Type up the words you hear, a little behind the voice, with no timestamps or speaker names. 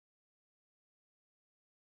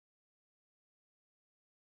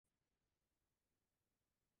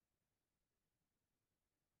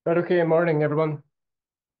Right, okay, morning, everyone.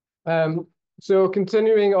 Um, so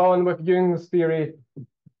continuing on with Jung's theory,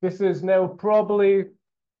 this is now probably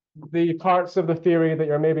the parts of the theory that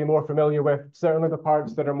you're maybe more familiar with, certainly the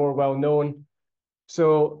parts that are more well known.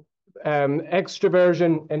 So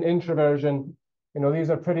extroversion and introversion, these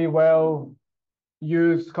are pretty well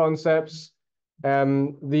used concepts.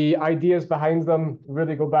 The ideas behind them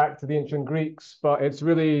really go back to the ancient Greeks, but it's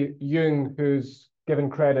really Jung who's given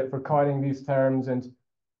credit for coining these terms and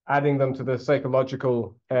adding them to the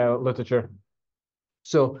psychological literature.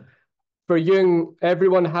 So for Jung,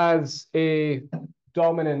 everyone has a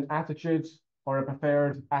dominant attitude or a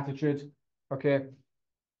preferred attitude, okay,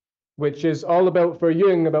 which is all about, for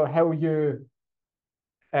Jung, about how you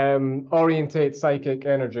orientate psychic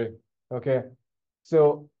energy, okay?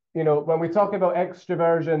 So, when we talk about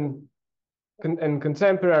extroversion in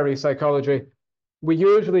contemporary psychology, we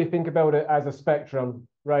usually think about it as a spectrum,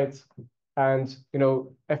 right? And,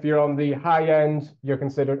 if you're on the high end, you're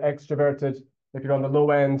considered extroverted. If you're on the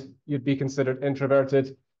low end, you'd be considered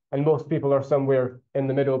introverted. And most people are somewhere in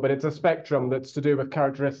the middle, but it's a spectrum that's to do with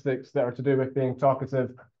characteristics that are to do with being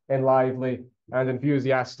talkative and lively and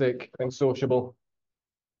enthusiastic and sociable.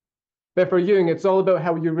 But for Jung, it's all about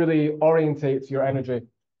how you really orientate your energy.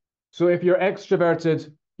 So if you're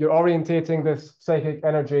extroverted, you're orientating this psychic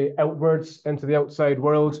energy outwards into the outside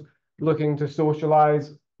world, looking to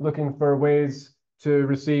socialize, looking for ways to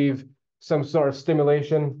receive some sort of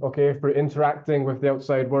stimulation, okay, for interacting with the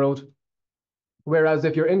outside world. Whereas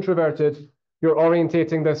if you're introverted, you're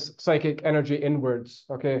orientating this psychic energy inwards,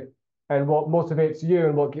 okay? And what motivates you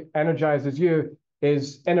and what energizes you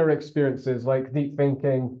is inner experiences like deep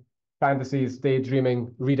thinking, fantasies,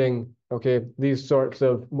 daydreaming, reading, okay? These sorts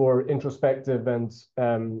of more introspective and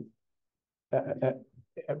uh, uh,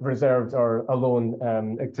 reserved or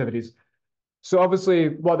alone activities. So obviously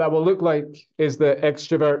what that will look like is that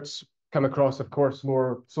extroverts come across, of course,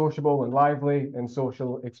 more sociable and lively in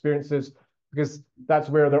social experiences because that's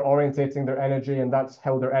where they're orientating their energy and that's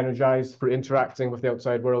how they're energized for interacting with the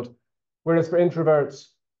outside world. Whereas for introverts,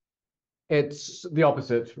 it's the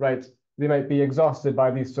opposite, right? They might be exhausted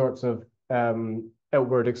by these sorts of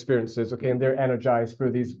outward experiences, okay, and they're energized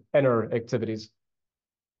through these inner activities.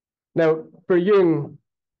 Now, for Jung,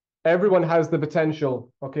 everyone has the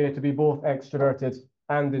potential, okay, to be both extroverted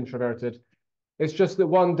and introverted. It's just that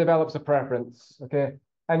one develops a preference, okay?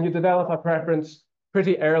 And you develop a preference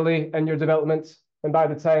pretty early in your development. And by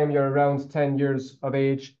the time you're around 10 years of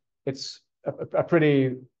age, it's a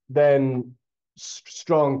pretty then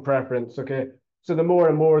strong preference, okay? So the more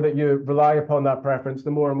and more that you rely upon that preference,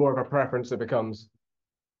 the more and more of a preference it becomes.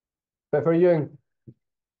 But for Jung,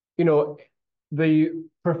 you know, the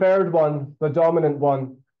preferred one, the dominant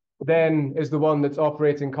one, then is the one that's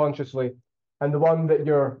operating consciously. And the one that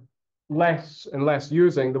you're less and less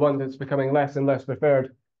using, the one that's becoming less and less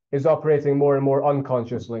preferred, is operating more and more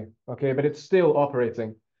unconsciously. Okay, but it's still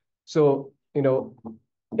operating. So,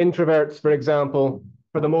 introverts, for example,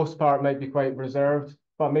 for the most part, might be quite reserved,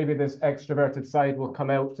 but maybe this extroverted side will come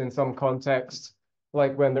out in some context,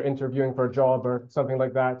 like when they're interviewing for a job or something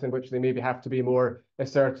like that, in which they maybe have to be more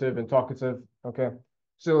assertive and talkative. Okay.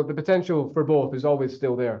 So the potential for both is always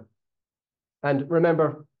still there. And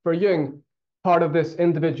remember, for Jung, part of this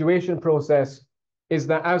individuation process is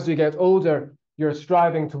that as you get older, you're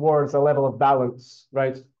striving towards a level of balance,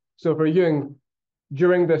 right? So for Jung,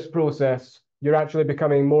 during this process, you're actually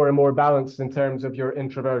becoming more and more balanced in terms of your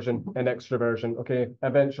introversion and extroversion, okay,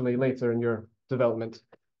 eventually later in your development.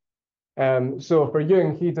 So for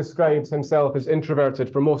Jung, he describes himself as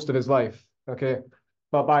introverted for most of his life, okay?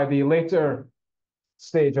 But by the later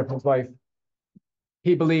stage of his life,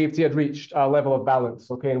 he believed he had reached a level of balance,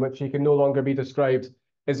 okay, in which he can no longer be described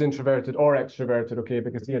as introverted or extroverted, okay,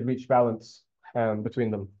 because he had reached balance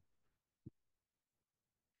between them.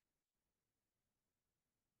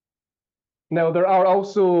 Now, there are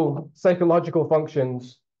also psychological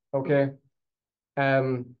functions, okay?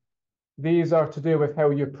 Um, these are to do with how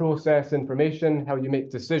you process information, how you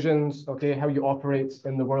make decisions, okay, how you operate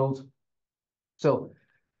in the world. So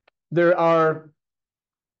there are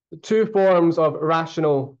two forms of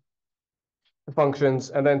rational functions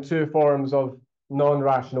and then two forms of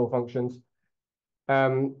non-rational functions.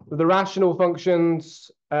 The rational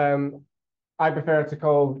functions, I prefer to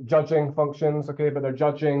call judging functions, okay, but they're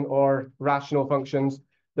judging or rational functions.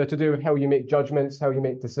 They're to do with how you make judgments, how you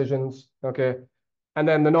make decisions, okay? And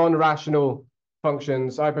then the non-rational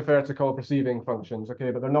functions, I prefer to call perceiving functions,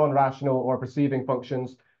 okay? But they're non-rational or perceiving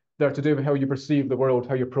functions. They're to do with how you perceive the world,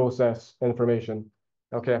 how you process information,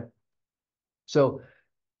 okay? So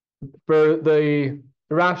for the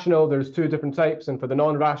rational, there's two different types, and for the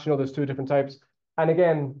non-rational, there's two different types. And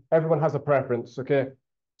again, everyone has a preference, okay?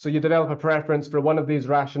 So you develop a preference for one of these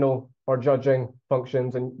rational or judging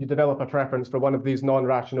functions, and you develop a preference for one of these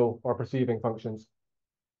non-rational or perceiving functions.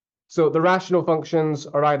 So the rational functions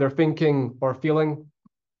are either thinking or feeling.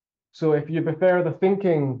 So if you prefer the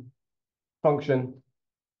thinking function,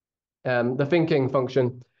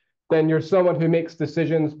 then you're someone who makes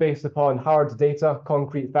decisions based upon hard data,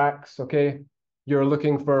 concrete facts, okay? You're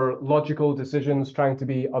looking for logical decisions, trying to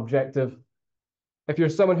be objective. If you're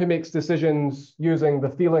someone who makes decisions using the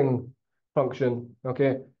feeling function,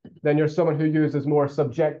 okay, then you're someone who uses more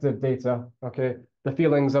subjective data, okay? The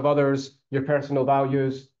feelings of others, your personal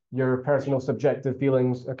values, your personal subjective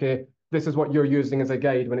feelings, okay? This is what you're using as a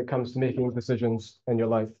guide when it comes to making decisions in your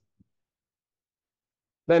life.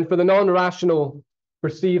 Then for the non-rational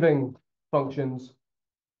perceiving functions,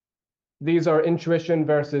 these are intuition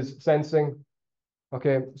versus sensing,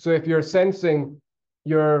 okay? So if you're sensing,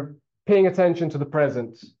 you're paying attention to the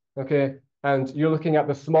present, okay? And you're looking at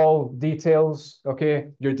the small details, okay?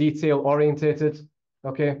 You're detail orientated,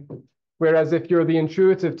 okay? Whereas if you're the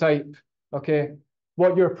intuitive type, okay,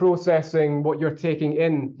 what you're processing, what you're taking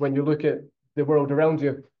in when you look at the world around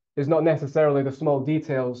you is not necessarily the small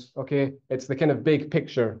details, okay? It's the kind of big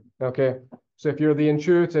picture, okay? So if you're the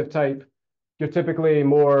intuitive type, you're typically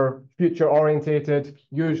more future orientated,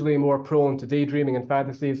 usually more prone to daydreaming and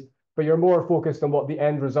fantasies, but you're more focused on what the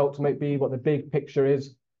end result might be, what the big picture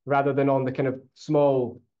is, rather than on the kind of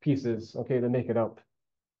small pieces, okay, that make it up.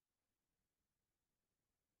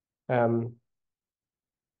 I'm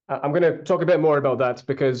going to talk a bit more about that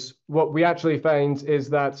because what we actually find is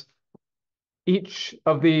that each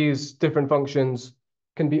of these different functions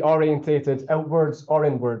can be orientated outwards or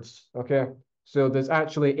inwards, okay? So there's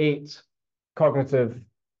actually 8 cognitive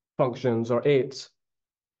functions or 8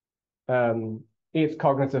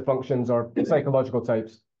 cognitive functions or psychological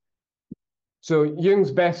types. So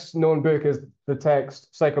Jung's best known book is the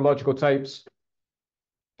text Psychological Types,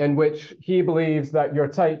 in which he believes that you're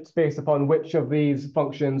typed based upon which of these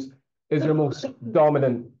functions is your most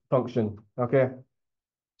dominant function, okay?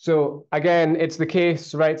 So again, it's the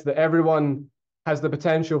case, right, that everyone has the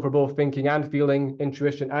potential for both thinking and feeling,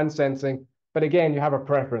 intuition and sensing, but again, you have a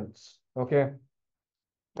preference, okay?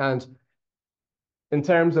 And in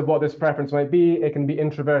terms of what this preference might be, it can be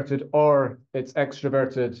introverted or it's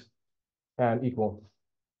extroverted and equal.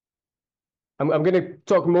 I'm going to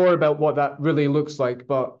talk more about what that really looks like,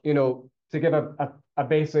 but, you know, to give a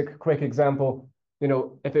basic quick example, you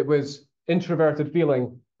know, if it was introverted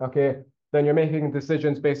feeling, okay, then you're making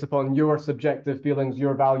decisions based upon your subjective feelings,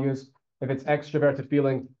 your values. If it's extroverted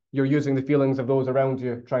feeling, you're using the feelings of those around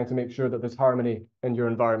you, trying to make sure that there's harmony in your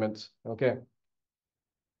environment, okay?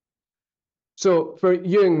 So for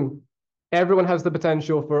Jung, everyone has the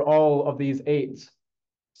potential for all of these 8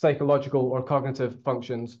 psychological or cognitive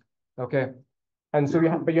functions, okay? And so you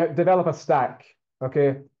develop a stack,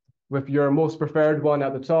 okay, with your most preferred one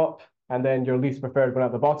at the top and then your least preferred one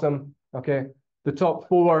at the bottom, okay? The top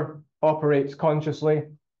 4 operates consciously,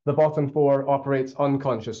 the bottom 4 operates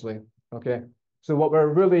unconsciously, okay? So what we're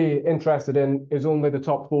really interested in is only the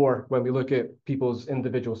top 4 when we look at people's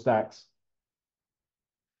individual stacks.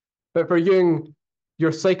 But for Jung,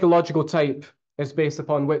 your psychological type is based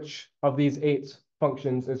upon which of these 8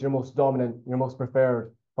 functions is your most dominant, your most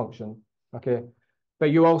preferred function, okay? But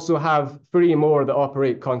you also have 3 more that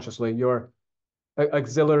operate consciously, your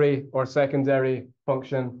auxiliary or secondary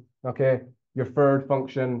function, okay? Your third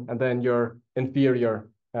function, and then your inferior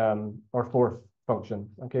or fourth function,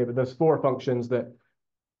 okay? But there's 4 functions that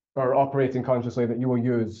are operating consciously that you will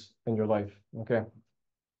use in your life, okay?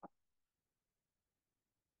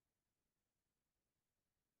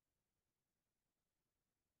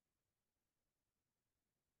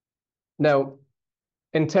 Now,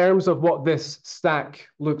 in terms of what this stack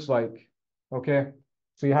looks like, okay?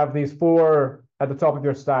 So you have these 4 at the top of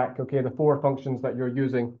your stack, okay? The 4 functions that you're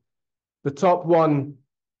using. The top one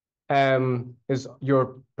is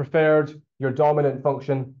your preferred, your dominant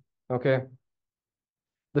function, okay?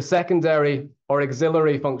 The secondary or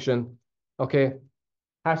auxiliary function, okay,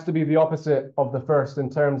 has to be the opposite of the first in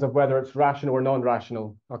terms of whether it's rational or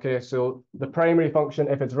non-rational, okay? So the primary function,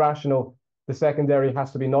 if it's rational, the secondary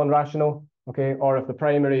has to be non-rational, okay? Or if the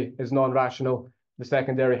primary is non-rational, the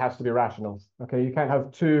secondary has to be rational, okay? You can't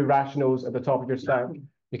have 2 rationals at the top of your stack.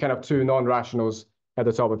 You can't have 2 non-rationals at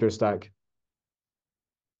the top of your stack.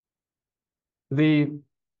 The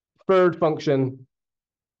third function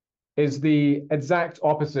is the exact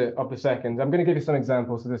opposite of the second. I'm going to give you some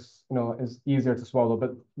examples so this, you know, is easier to swallow,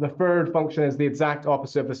 but the third function is the exact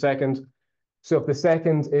opposite of the second. So if the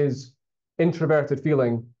second is introverted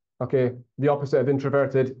feeling, Okay, the opposite of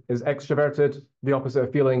introverted is extroverted. The opposite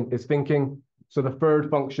of feeling is thinking. So the third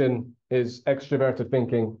function is extroverted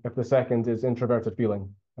thinking if the second is introverted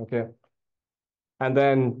feeling. Okay. And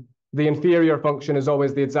then the inferior function is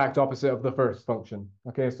always the exact opposite of the first function.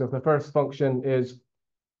 Okay, so if the first function is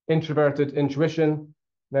introverted intuition,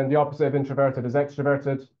 then the opposite of introverted is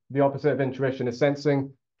extroverted. The opposite of intuition is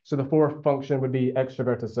sensing. So the fourth function would be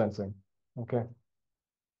extroverted sensing. Okay.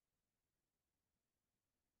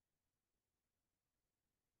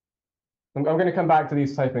 I'm going to come back to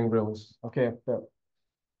these typing rules. Okay. But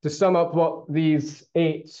to sum up what these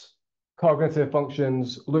 8 cognitive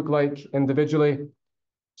functions look like individually.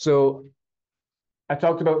 So I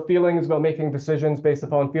talked about feelings, about making decisions based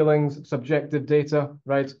upon feelings, subjective data,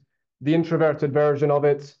 right? The introverted version of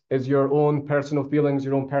it is your own personal feelings,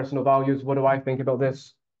 your own personal values. What do I think about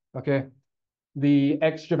this? Okay. The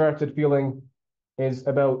extroverted feeling is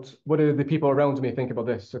about what do the people around me think about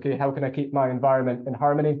this? Okay. How can I keep my environment in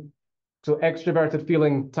harmony? So extroverted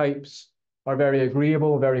feeling types are very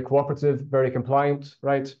agreeable, very cooperative, very compliant,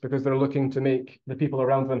 right? Because they're looking to make the people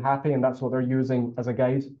around them happy, and that's what they're using as a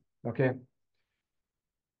guide. Okay.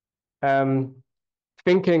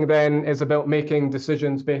 Thinking then is about making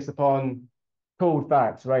decisions based upon cold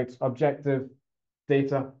facts, right? Objective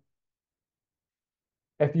data.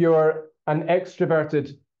 If you're an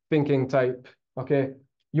extroverted thinking type, okay,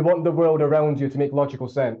 you want the world around you to make logical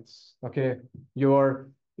sense, okay? You're,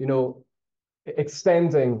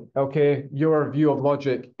 extending, okay, your view of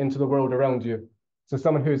logic into the world around you. So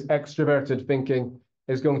someone who's extroverted thinking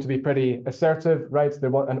is going to be pretty assertive, right? They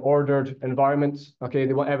want an ordered environment, okay?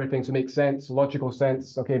 They want everything to make sense, logical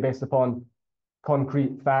sense, okay, based upon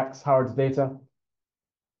concrete facts, hard data.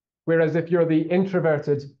 Whereas if you're the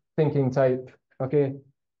introverted thinking type, okay,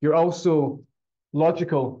 you're also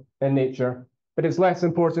logical in nature, but it's less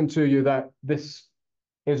important to you that this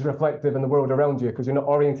is reflective in the world around you because you're not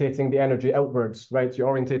orientating the energy outwards, right? You're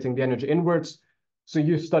orientating the energy inwards. So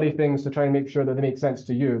you study things to try and make sure that they make sense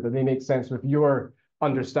to you, that they make sense with your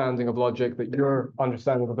understanding of logic, that your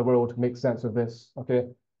understanding of the world makes sense of this, okay?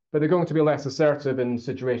 But they're going to be less assertive in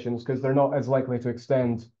situations because they're not as likely to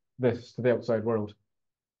extend this to the outside world.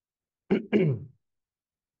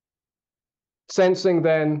 Sensing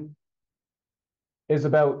then is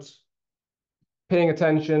about paying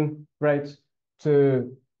attention, right,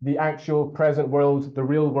 to the actual present world, the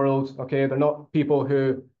real world, okay? They're not people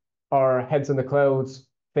who are heads in the clouds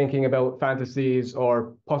thinking about fantasies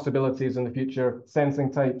or possibilities in the future.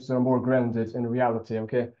 Sensing types are more grounded in reality,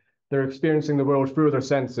 okay? They're experiencing the world through their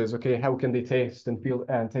senses, okay? How can they taste and feel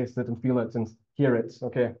and taste it and feel it and hear it,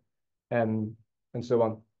 okay? And so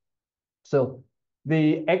on. So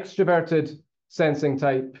the extroverted sensing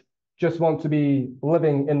type just want to be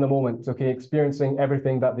living in the moment, okay, experiencing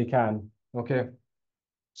everything that they can, okay?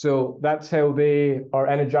 So that's how they are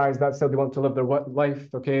energized. That's how they want to live their life,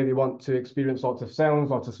 okay? They want to experience lots of sounds,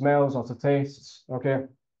 lots of smells, lots of tastes, okay?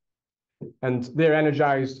 And they're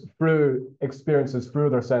energized through experiences,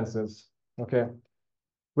 through their senses, okay?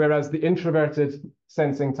 Whereas the introverted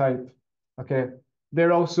sensing type, okay,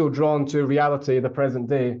 they're also drawn to reality, the present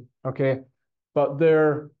day, okay? But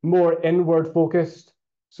they're more inward focused.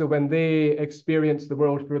 So when they experience the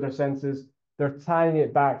world through their senses, they're tying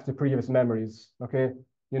it back to previous memories, okay?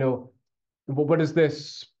 What does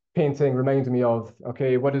this painting remind me of?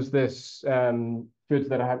 Okay, what does this food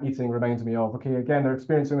that I have eating remind me of? Okay, again, they're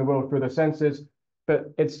experiencing the world through their senses, but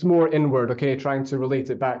it's more inward, okay, trying to relate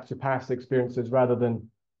it back to past experiences rather than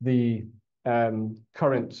the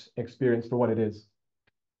current experience for what it is.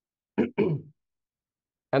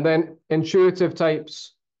 And then intuitive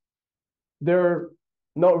types, they're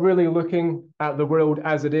not really looking at the world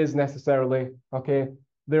as it is necessarily, okay?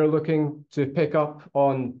 They're looking to pick up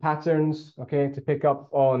on patterns, okay? To pick up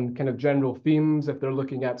on kind of general themes if they're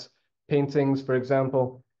looking at paintings, for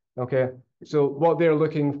example, okay? So what they're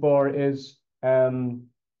looking for is a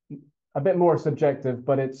bit more subjective,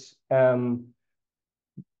 but it's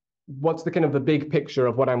what's the kind of the big picture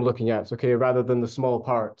of what I'm looking at, okay? Rather than the small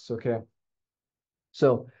parts, okay?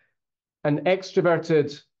 So an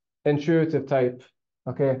extroverted intuitive type,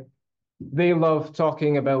 okay, they love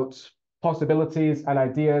talking about possibilities and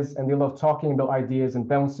ideas, and they love talking about ideas and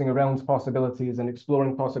bouncing around possibilities and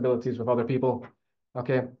exploring possibilities with other people,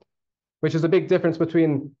 okay, which is a big difference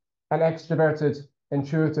between an extroverted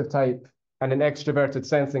intuitive type and an extroverted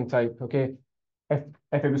sensing type, okay? If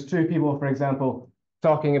it was two people, for example,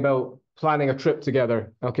 talking about planning a trip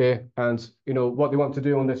together, okay, and what they want to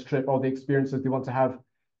do on this trip, all the experiences they want to have,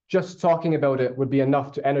 just talking about it would be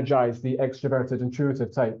enough to energize the extroverted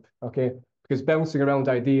intuitive type, okay? Because bouncing around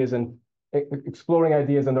ideas and exploring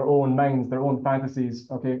ideas in their own minds, their own fantasies,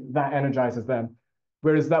 okay, that energizes them.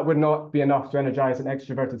 Whereas that would not be enough to energize an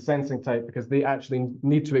extroverted sensing type because they actually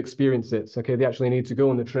need to experience it. Okay, they actually need to go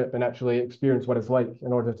on the trip and actually experience what it's like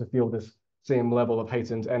in order to feel this same level of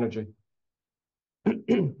heightened energy.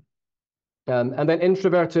 And then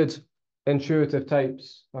introverted intuitive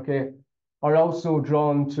types, okay, are also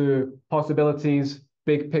drawn to possibilities,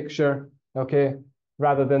 big picture, okay,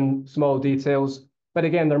 rather than small details. But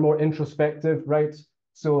again, they're more introspective, right?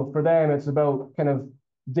 So for them, it's about kind of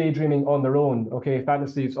daydreaming on their own, okay,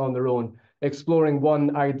 fantasies on their own, exploring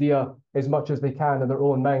one idea as much as they can in their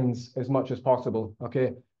own minds as much as possible,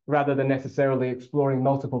 okay, rather than necessarily exploring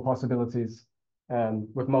multiple possibilities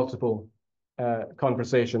with multiple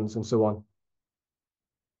conversations and so on.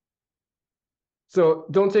 So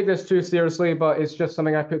don't take this too seriously, but it's just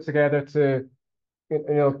something I put together to,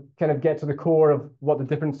 kind of get to the core of what the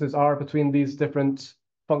differences are between these different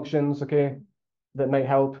functions, okay, that might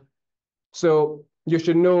help. So you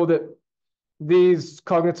should know that these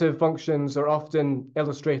cognitive functions are often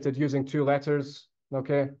illustrated using two letters,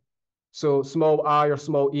 okay? So small I or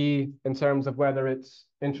small e in terms of whether it's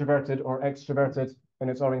introverted or extroverted in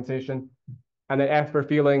its orientation. And then F for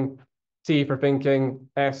feeling, T for thinking,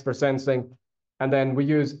 S for sensing. And then we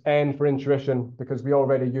use N for intuition because we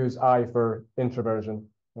already use I for introversion,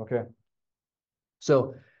 okay?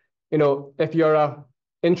 So, if you're a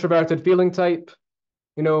introverted feeling type,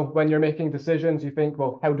 when you're making decisions, you think,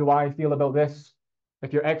 well, how do I feel about this?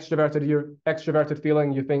 If you're extroverted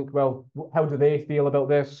feeling, you think, well, how do they feel about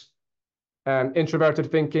this?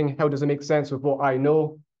 Introverted thinking, how does it make sense with what I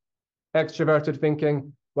know? Extroverted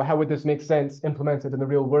thinking, well, how would this make sense implemented in the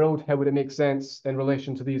real world? How would it make sense in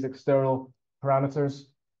relation to these external parameters?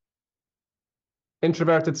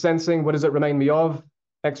 Introverted sensing, what does it remind me of?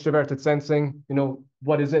 Extroverted sensing,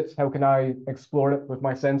 what is it? How can I explore it with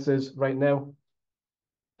my senses right now?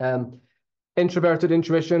 Introverted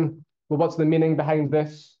intuition, well, what's the meaning behind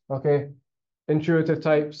this? Okay. Intuitive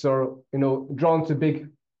types are, drawn to big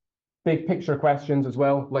picture questions as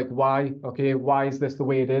well, like why? Okay, why is this the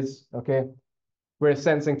way it is? Okay. Whereas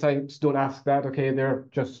sensing types don't ask that, okay, they're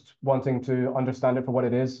just wanting to understand it for what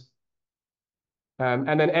it is.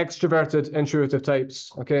 And then extroverted intuitive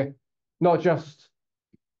types, okay, not just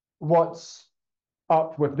what's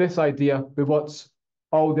up with this idea, but what's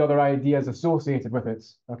all the other ideas associated with it,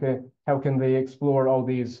 okay? How can they explore all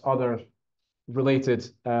these other related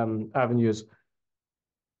avenues?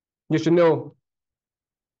 You should know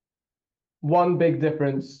one big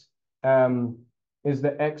difference is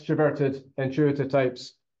that extroverted intuitive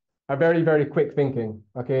types are very, very quick thinking,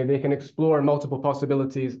 okay? They can explore multiple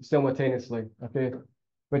possibilities simultaneously, okay?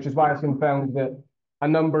 Which is why it's been found that a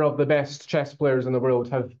number of the best chess players in the world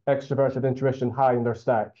have extroverted intuition high in their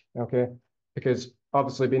stack, okay? Because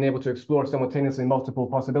obviously being able to explore simultaneously multiple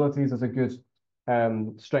possibilities is a good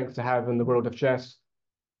strength to have in the world of chess.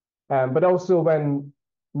 But also when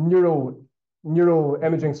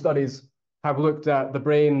neuroimaging studies have looked at the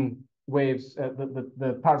brain waves,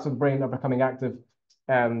 the parts of the brain that are becoming active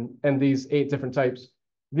in these 8 different types.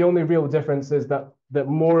 The only real difference is that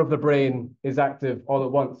more of the brain is active all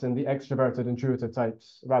at once in the extroverted intuitive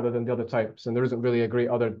types rather than the other types. And there isn't really a great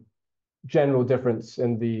other general difference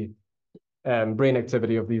in the brain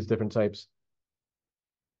activity of these different types.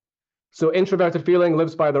 So introverted feeling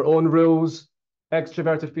lives by their own rules.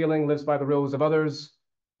 Extroverted feeling lives by the rules of others.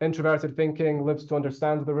 Introverted thinking lives to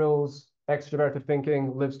understand the rules. Extroverted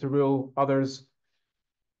thinking lives to rule others.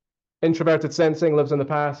 Introverted sensing lives in the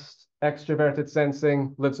past. Extroverted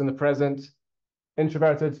sensing lives in the present.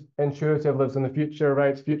 Introverted intuitive lives in the future,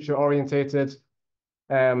 right? Future orientated.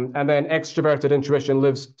 And then extroverted intuition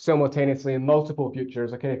lives simultaneously in multiple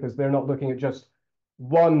futures, okay? Because they're not looking at just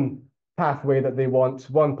one pathway that they want,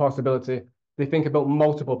 one possibility. They think about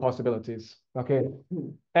multiple possibilities, okay?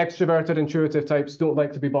 Extroverted intuitive types don't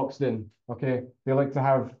like to be boxed in, okay? They like to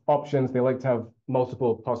have options. They like to have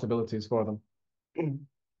multiple possibilities for them.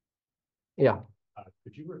 Yeah.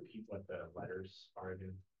 Could you repeat what the letters are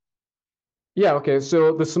again? Yeah, okay.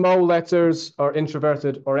 So the small letters are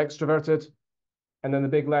introverted or extroverted. And then the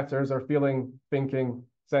big letters are feeling, thinking,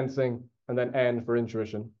 sensing, and then N for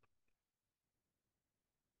intuition.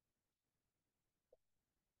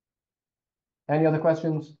 Any other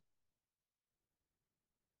questions?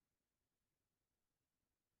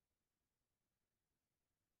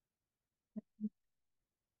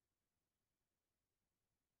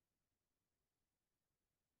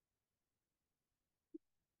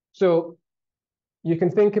 So you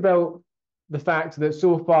can think about the fact that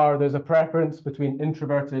so far there's a preference between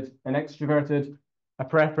introverted and extroverted, a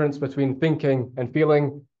preference between thinking and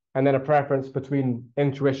feeling, and then a preference between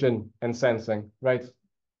intuition and sensing, right?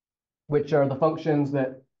 Which are the functions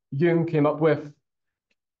that Jung came up with.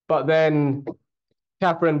 But then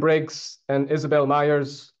Catherine Briggs and Isabel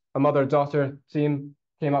Myers, a mother-daughter team,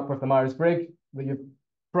 came up with the Myers-Briggs that you've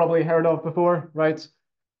probably heard of before, right?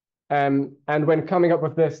 And when coming up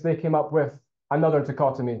with this, they came up with another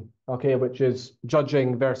dichotomy, okay, which is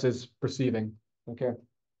judging versus perceiving, okay?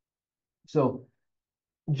 So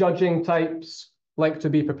judging types like to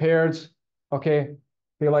be prepared, okay?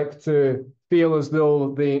 They like to feel as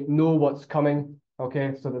though they know what's coming,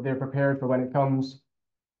 okay, so that they're prepared for when it comes.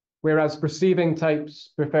 Whereas perceiving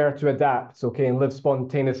types prefer to adapt, okay, and live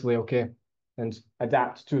spontaneously, okay, and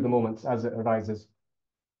adapt to the moment as it arises.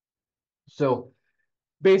 So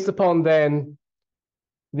based upon then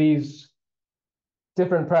these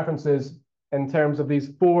different preferences in terms of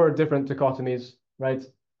these 4 different dichotomies, right,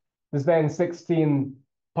 there's then 16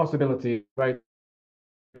 possibilities, right,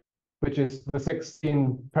 which is the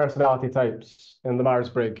 16 personality types in the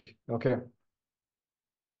Myers-Briggs, okay?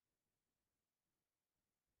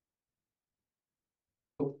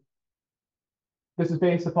 This is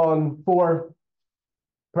based upon 4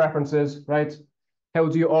 preferences, right? How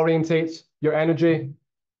do you orientate your energy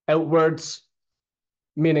outwards,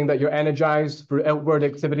 meaning that you're energized through outward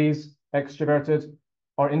activities, extroverted,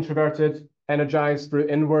 or introverted, energized through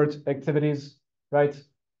inward activities, right?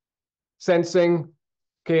 Sensing,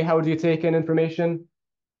 okay, how do you take in information?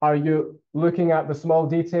 Are you looking at the small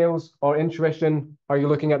details, or intuition? Are you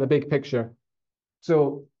looking at the big picture?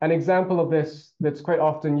 So an example of this that's quite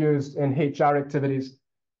often used in HR activities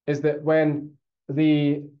is that when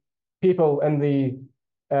the people in the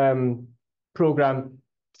program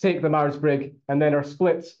take the Myers-Briggs and then are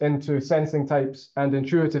split into sensing types and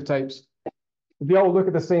intuitive types, they all look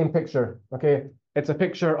at the same picture, okay? It's a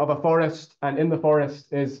picture of a forest, and in the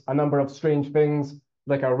forest is a number of strange things,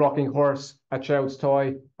 like a rocking horse, a child's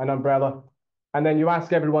toy, an umbrella. And then you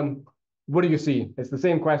ask everyone, what do you see? It's the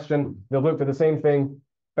same question. They'll look for the same thing,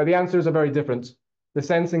 but the answers are very different. The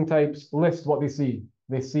sensing types list what they see.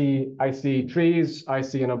 They see, I see trees, I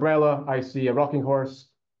see an umbrella, I see a rocking horse.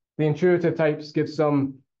 The intuitive types give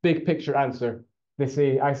some big picture answer. They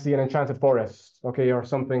say, I see an enchanted forest, okay, or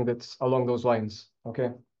something that's along those lines,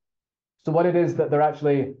 okay? So what it is that they're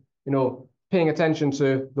actually, paying attention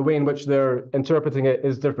to, the way in which they're interpreting it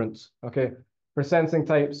is different, okay? For sensing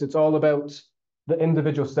types, it's all about the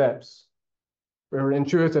individual steps. For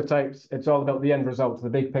intuitive types, it's all about the end result, the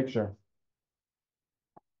big picture.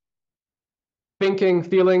 Thinking,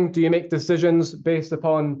 feeling, do you make decisions based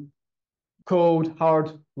upon code,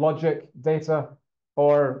 hard logic, data,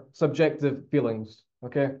 or subjective feelings,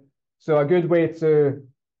 okay? So a good way to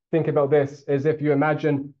think about this is if you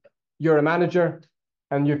imagine you're a manager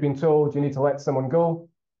and you've been told you need to let someone go,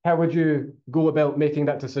 how would you go about making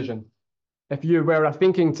that decision? If you were a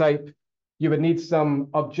thinking type, you would need some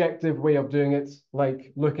objective way of doing it,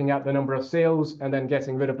 like looking at the number of sales and then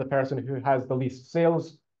getting rid of the person who has the least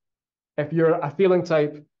sales. If you're a feeling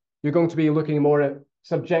type, you're going to be looking more at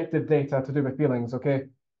subjective data to do with feelings, okay?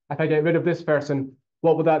 If I get rid of this person,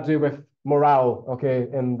 what would that do with morale, okay,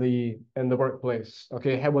 in the workplace,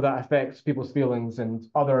 okay? How will that affect people's feelings and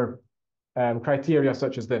other criteria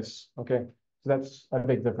such as this, okay? So that's a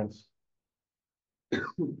big difference.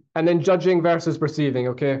 And then judging versus perceiving,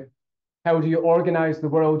 okay? How do you organize the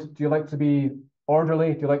world? Do you like to be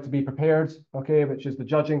orderly? Do you like to be prepared, okay, which is the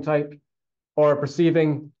judging type? Or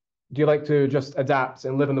perceiving, do you like to just adapt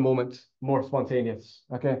and live in the moment, more spontaneous,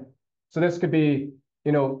 okay? So this could be,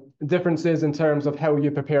 differences in terms of how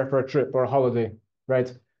you prepare for a trip or a holiday,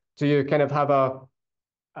 right? So you kind of have a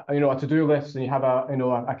to-do list, and you have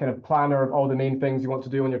a kind of planner of all the main things you want to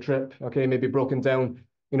do on your trip, okay? Maybe broken down,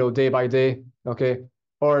 day by day, okay?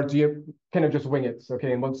 Or do you kind of just wing it,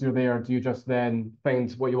 okay? And once you're there, do you just then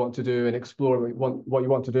find what you want to do and explore what you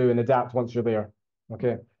want to do and adapt once you're there,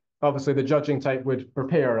 okay? Obviously, the judging type would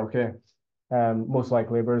prepare, okay, most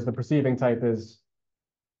likely, whereas the perceiving type is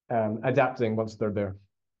adapting once they're there.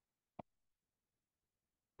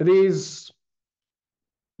 These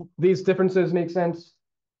differences make sense?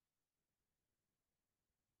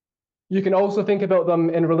 You can also think about them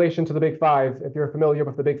in relation to the big 5, if you're familiar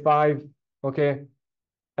with the big 5, okay?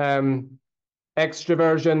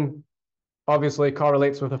 Extroversion obviously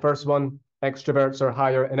correlates with the first one. Extroverts are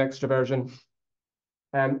higher in extroversion.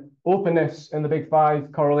 Openness in the big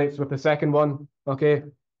 5 correlates with the second one, okay?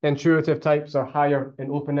 Intuitive types are higher in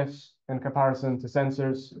openness in comparison to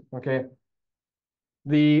sensors, okay?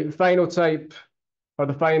 The final type, or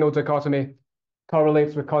the final dichotomy,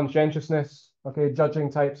 correlates with conscientiousness, okay? Judging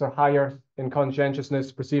types are higher in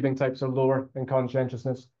conscientiousness, perceiving types are lower in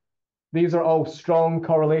conscientiousness. These are all strong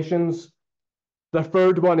correlations. The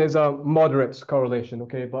third one is a moderate correlation,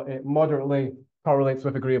 okay, but it moderately correlates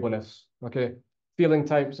with agreeableness, okay. Feeling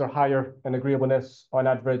types are higher in agreeableness on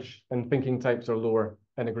average, and thinking types are lower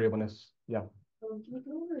in agreeableness. Yeah. Can you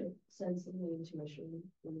go over sensing and intuition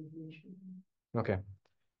and information? Okay.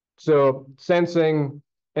 So sensing,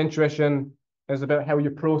 intuition is about how you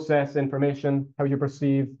process information, how you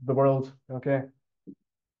perceive the world, okay?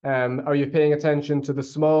 Are you paying attention to the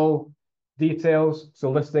small details?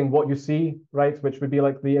 So listing what you see, right? Which would be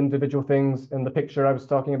like the individual things in the picture I was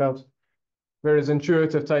talking about. Whereas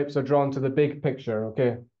intuitive types are drawn to the big picture,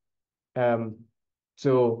 okay?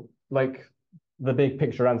 So like the big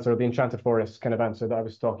picture answer, the enchanted forest kind of answer that I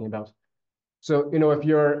was talking about. So, if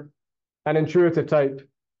you're an intuitive type,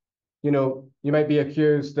 you might be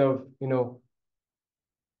accused of,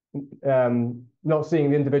 not seeing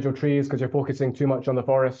the individual trees because you're focusing too much on the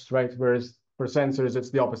forest, right? Whereas for sensors,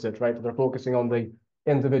 it's the opposite, right? They're focusing on the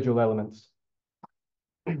individual elements.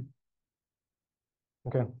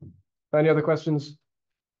 Okay. Any other questions?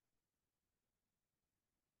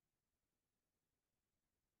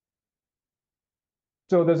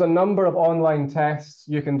 So there's a number of online tests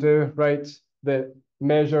you can do, right? That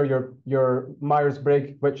measure your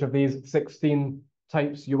Myers-Briggs, which of these 16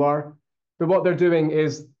 types you are. But what they're doing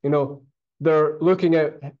is, they're looking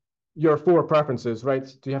at your 4 preferences, right?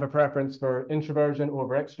 Do you have a preference for introversion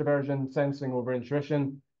over extroversion, sensing over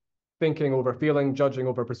intuition, thinking over feeling, judging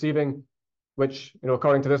over perceiving, which,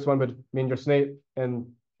 according to this one would mean you're Snape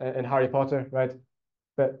in Harry Potter, right?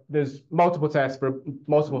 But there's multiple tests for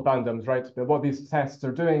multiple fandoms, right? But what these tests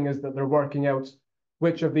are doing is that they're working out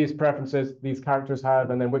which of these preferences these characters have,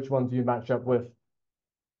 and then which ones do you match up with.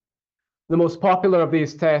 The most popular of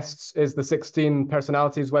these tests is the 16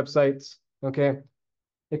 Personalities website, okay?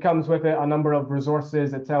 It comes with it a number of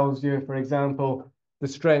resources. It tells you, for example, the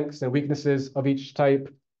strengths and weaknesses of each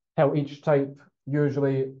type, how each type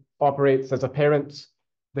usually operates as a parent,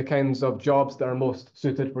 the kinds of jobs that are most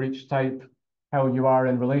suited for each type, how you are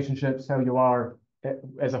in relationships, how you are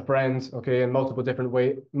as a friend, okay, in multiple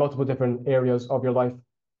different areas of your life.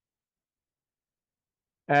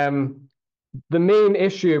 The main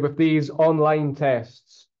issue with these online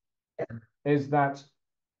tests is that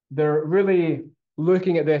they're really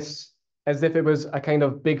looking at this as if it was a kind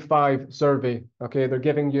of Big Five survey, okay? They're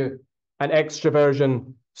giving you an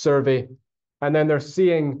extroversion survey, and then they're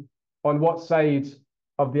seeing on what side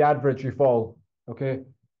of the average you fall, okay?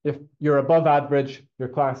 If you're above average, you're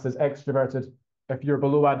classed as extroverted. If you're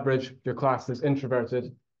below average, you're classed as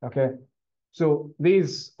introverted, okay? So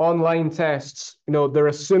these online tests, they're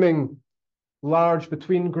assuming large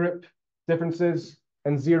between group differences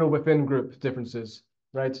and 0 within group differences,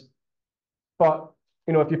 right? But,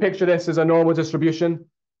 if you picture this as a normal distribution,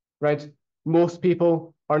 right? Most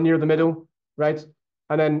people are near the middle, right?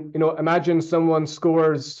 And then, imagine someone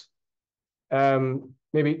scores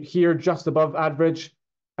maybe here just above average,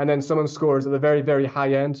 and then someone scores at the very, very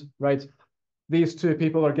high end, right? These 2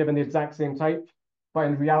 people are given the exact same type, but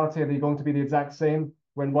in reality, are they going to be the exact same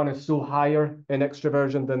when one is so higher in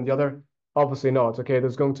extroversion than the other? Obviously not, okay?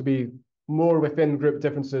 There's going to be more within group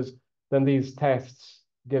differences than these tests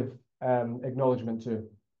give acknowledgement to.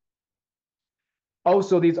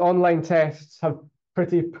 Also, these online tests have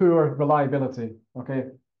pretty poor reliability, okay?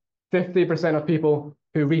 50% of people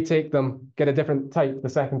who retake them get a different type the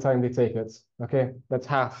second time they take it, okay? That's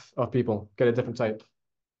half of people get a different type.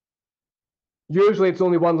 Usually it's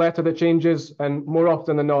only one letter that changes, and more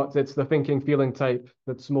often than not, it's the thinking feeling type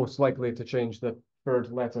that's most likely to change the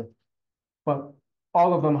 3rd letter. But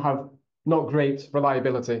all of them have not great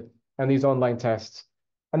reliability in these online tests.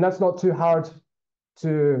 And that's not too hard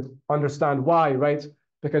to understand why, right?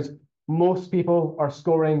 Because most people are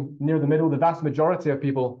scoring near the middle. The vast majority of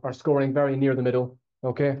people are scoring very near the middle,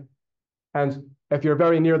 okay? And if you're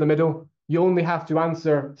very near the middle, you only have to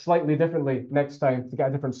answer slightly differently next time to get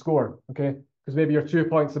a different score, okay? Because maybe you're 2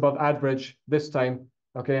 points above average this time,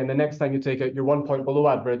 okay? And the next time you take it, you're 1 point below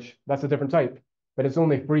average. That's a different type, but it's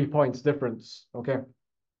only 3 points difference, okay?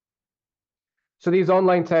 So these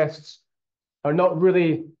online tests are not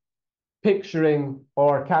really picturing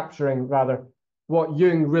or capturing, rather, what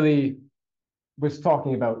Jung really was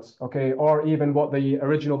talking about, okay? Or even what the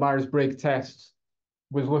original Myers-Briggs test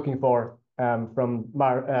was looking for from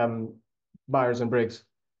Myers and Briggs.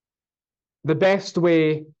 The best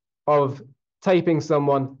way of typing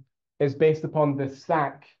someone is based upon the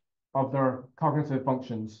stack of their cognitive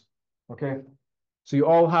functions, okay? So you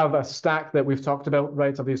all have a stack that we've talked about,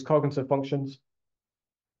 right, of these cognitive functions.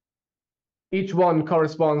 Each one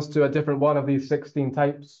corresponds to a different one of these 16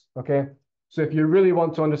 types, okay? So if you really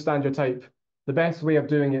want to understand your type, the best way of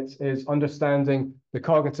doing it is understanding the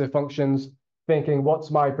cognitive functions, thinking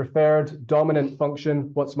what's my preferred dominant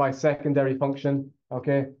function, what's my secondary function,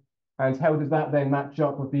 okay? And how does that then match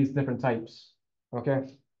up with these different types, okay?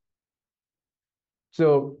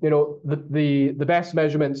 So, you know, the best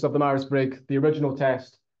measurements of the Myers-Briggs, the original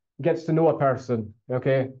test, gets to know a person,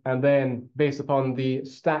 okay? And then based upon the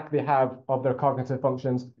stack they have of their cognitive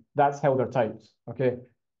functions, that's how they're typed, okay?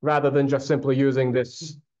 Rather than just simply using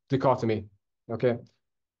this dichotomy, okay?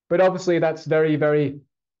 But obviously that's very, very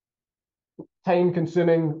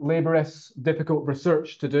time-consuming, laborious, difficult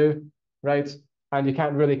research to do, right? And you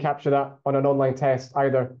can't really capture that on an online test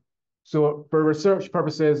either. So for research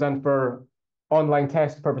purposes and for online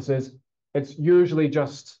test purposes, it's usually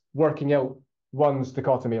just working out one's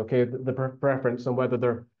dichotomy, okay? The preference on whether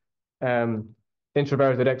they're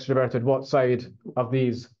introverted, extroverted, what side of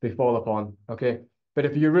these they fall upon, okay? But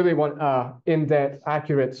if you really want a in-depth,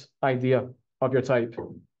 accurate idea of your type,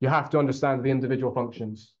 you have to understand the individual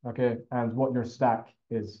functions, okay, and what your stack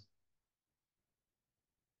is.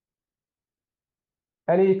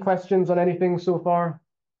 Any questions on anything so far?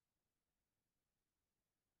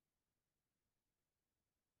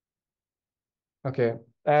 Okay.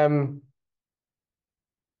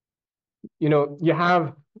 You know, you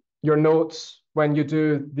have your notes when you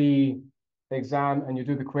do the exam and you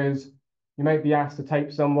do the quiz. You might be asked to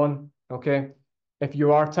type someone, okay? If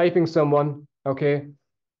you are typing someone, okay,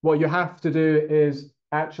 what you have to do is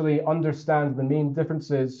actually understand the main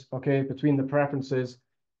differences, okay, between the preferences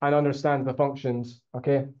and understand the functions,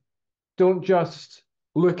 okay? Don't just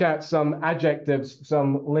look at some adjectives,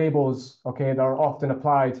 some labels, okay, that are often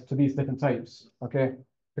applied to these different types, okay?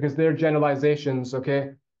 Because they're generalizations,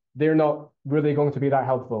 okay? They're not really going to be that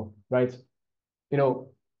helpful, right? You know,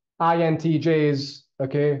 INTJs,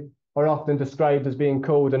 okay, are often described as being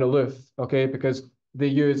cold and aloof, okay, because they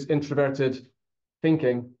use introverted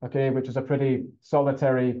thinking, okay, which is a pretty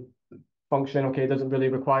solitary function, okay, it doesn't really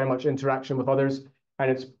require much interaction with others,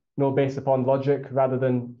 and it's based upon logic rather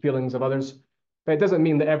than feelings of others. But it doesn't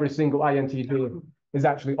mean that every single INTJ is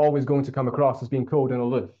actually always going to come across as being cold and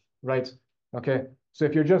aloof, right? Okay, so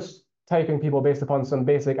if you're just typing people based upon some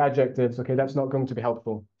basic adjectives, okay, that's not going to be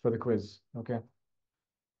helpful for the quiz, okay?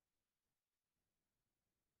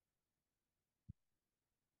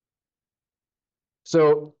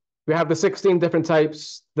 So we have the 16 different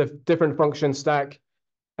types, the different function stack,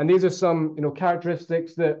 and these are some, you know,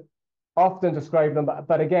 characteristics that often describe them,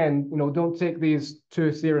 but again, you know, don't take these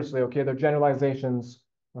too seriously, okay? They're generalizations,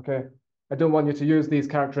 okay? I don't want you to use these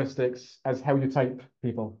characteristics as how you type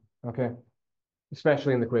people, okay?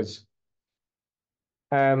 Especially in the quiz.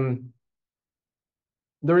 There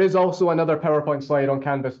is also another PowerPoint slide on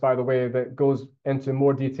Canvas, by the way, that goes into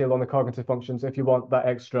more detail on the cognitive functions if you want that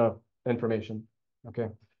extra information, okay?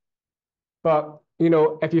 But, you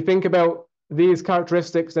know, if you think about these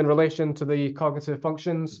characteristics in relation to the cognitive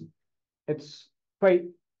functions, it's quite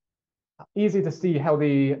easy to see how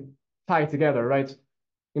they tie together, right?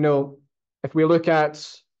 You know, if we look at,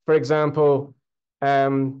 for example,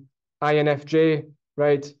 INFJ,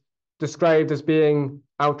 right, described as being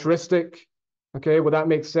altruistic, okay, well, that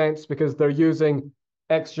makes sense because they're using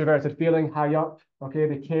extroverted feeling high up, okay,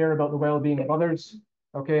 they care about the well-being of others,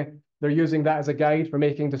 okay, they're using that as a guide for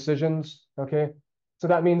making decisions, okay, so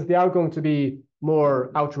that means they are going to be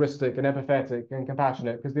more altruistic and empathetic and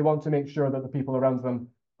compassionate because they want to make sure that the people around them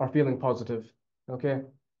are feeling positive, okay.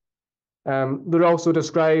 They're also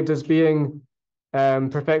described as being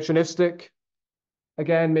perfectionistic.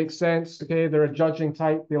 Again, makes sense, okay? They're a judging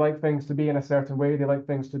type. They like things to be in a certain way. They like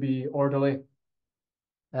things to be orderly.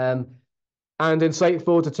 And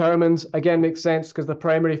insightful, determined, again, makes sense because the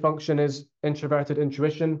primary function is introverted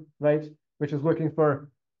intuition, right? Which is looking for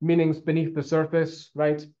meanings beneath the surface,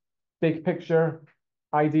 right? Big picture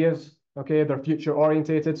ideas, okay? They're future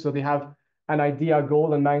orientated, so they have an idea,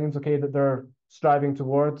 goal in mind, okay, that they're striving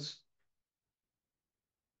towards.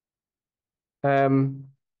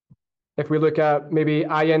 If we look at maybe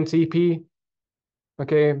INTP,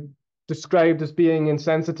 okay, described as being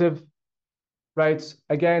insensitive, right?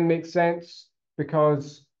 Again, makes sense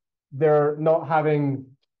because they're not having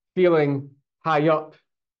feeling high up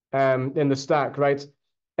in the stack, right?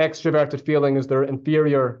 Extroverted feeling is their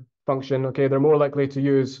inferior function, okay? They're more likely to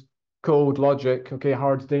use cold logic, okay,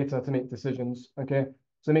 hard data to make decisions, okay?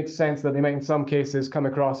 So it makes sense that they might in some cases come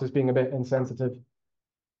across as being a bit insensitive.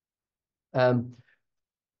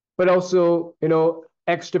 But also, you know,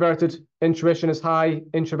 extroverted intuition is high,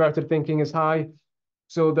 introverted thinking is high.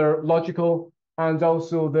 So they're logical and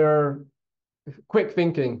also they're quick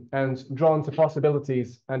thinking and drawn to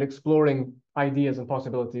possibilities and exploring ideas and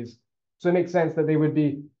possibilities. So it makes sense that they would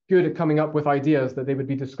be good at coming up with ideas that they would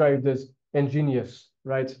be described as ingenious,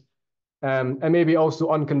 right? And maybe also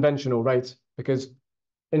unconventional, right? Because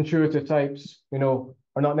intuitive types,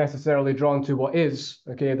 are not necessarily drawn to what is,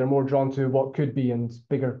 okay? They're more drawn to what could be and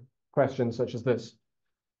bigger questions such as this.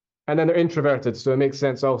 And then they're introverted, so it makes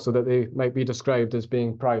sense also that they might be described as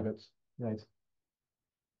being private, right?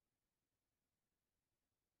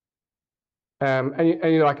 And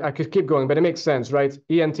I could keep going, but it makes sense, right?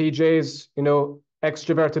 ENTJs,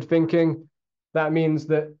 extroverted thinking. That means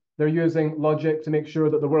that they're using logic to make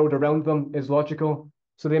sure that the world around them is logical.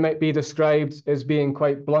 So they might be described as being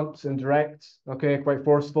quite blunt and direct, okay, quite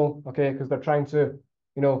forceful, okay, because they're trying to,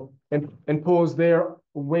 impose their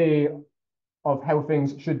way of how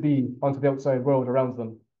things should be onto the outside world around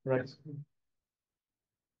them, right?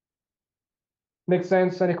 Makes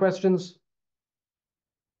sense? Any questions?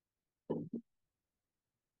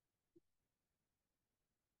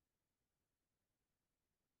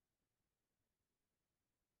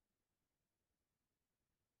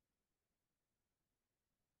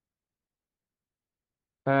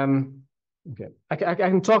 Okay, I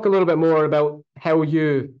can talk a little bit more about how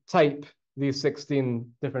you type these 16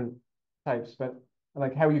 different types, but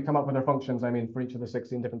like how you come up with their functions, I mean, for each of the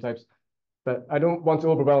 16 different types. But I don't want to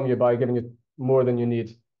overwhelm you by giving you more than you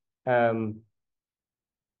need. But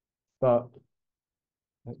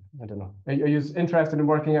I don't know. Are you interested in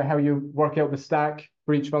working out how you work out the stack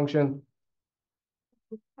for each function?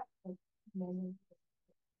 Many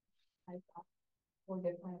type or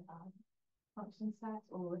different function stacks,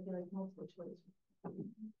 or would it be like multiple choice?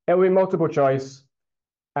 It will be multiple choice.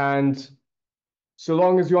 And so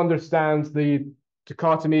long as you understand the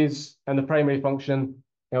dichotomies and the primary function,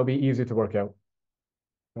 it'll be easy to work out.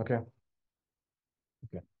 Okay.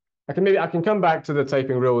 Okay. I can come back to the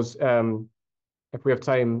typing rules if we have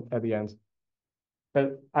time at the end.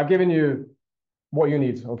 But I've given you what you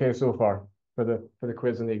need, okay, so far for the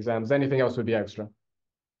quiz and the exams. Anything else would be extra.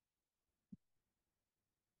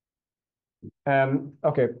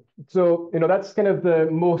 Okay, so that's kind of the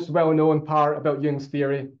most well-known part about Jung's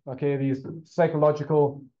theory. Okay, these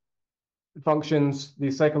psychological functions,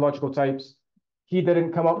 these psychological types. He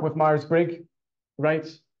didn't come up with Myers-Briggs, right?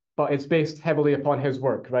 But it's based heavily upon his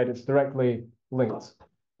work, right? It's directly linked.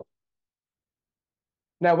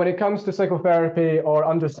 Now, when it comes to psychotherapy or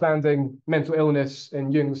understanding mental illness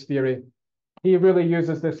in Jung's theory, he really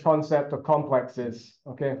uses this concept of complexes,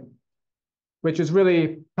 okay? Which is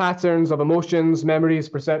really patterns of emotions, memories,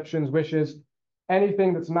 perceptions, wishes,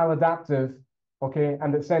 anything that's maladaptive, okay,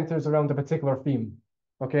 and that centers around a particular theme,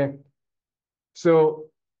 okay? So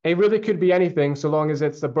it really could be anything so long as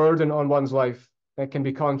it's a burden on one's life. It can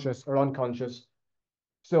be conscious or unconscious.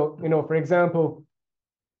 So, for example,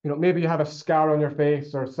 maybe you have a scar on your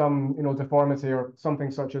face or some, deformity or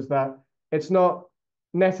something such as that. It's not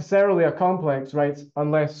necessarily a complex, right?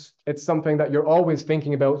 Unless it's something that you're always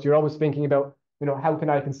thinking about. You're always thinking about, how can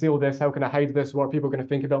I conceal this? How can I hide this? What are people going to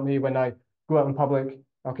think about me when I go out in public?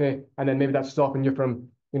 Okay. And then maybe that's stopping you from,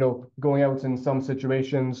 going out in some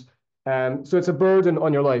situations. So it's a burden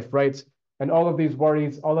on your life, right? And all of these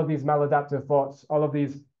worries, all of these maladaptive thoughts, all of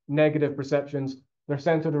these negative perceptions, they're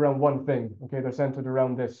centered around one thing, okay? They're centered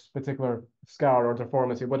around this particular scar or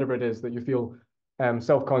deformity, whatever it is that you feel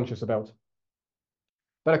self-conscious about.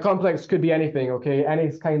 But a complex could be anything, okay?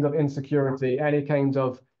 Any kind of insecurity, any kind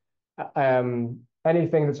of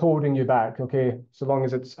anything that's holding you back, okay? So long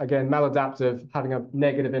as it's, again, maladaptive, having a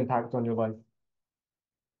negative impact on your life.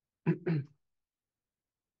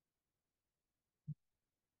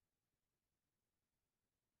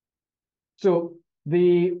 So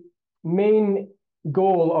the main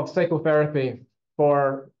goal of psychotherapy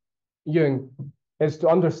for Jung is to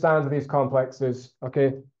understand these complexes,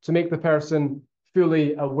 okay? To make the person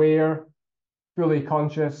fully aware, fully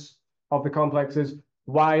conscious of the complexes,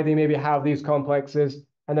 why they maybe have these complexes.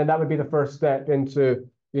 And then that would be the first step into,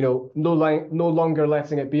 no longer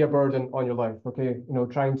letting it be a burden on your life, okay?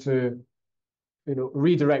 Trying to,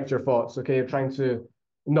 redirect your thoughts, okay? Trying to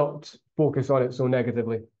not focus on it so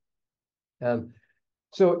negatively.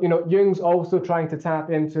 So, Jung's also trying to tap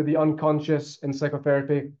into the unconscious in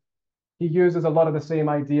psychotherapy. He uses a lot of the same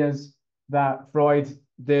ideas that Freud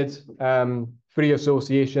did, free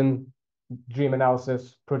association, dream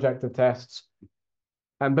analysis, projective tests.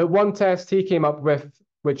 But one test he came up with,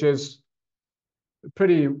 which is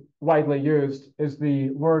pretty widely used, is the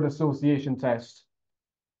word association test.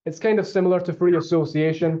 It's kind of similar to free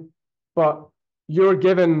association, but you're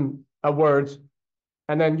given a word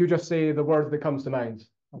and then you just say the word that comes to mind.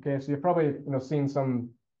 Okay, so you've probably seen some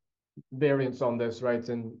variants on this, right,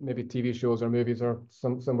 in maybe TV shows or movies or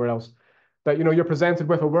somewhere else. But you're presented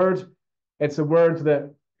with a word. It's a word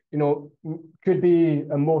that could be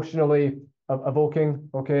emotionally evoking,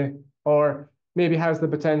 okay, or maybe has the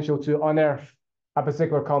potential to unearth a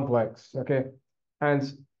particular complex, okay.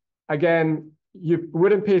 And again, you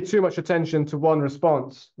wouldn't pay too much attention to one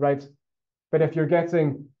response, right? But if you're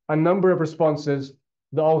getting a number of responses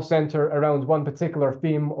that all center around one particular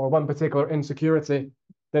theme or one particular insecurity,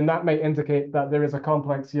 then that might indicate that there is a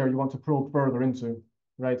complex here you want to probe further into,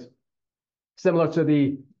 right? Similar to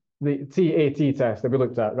the TAT test that we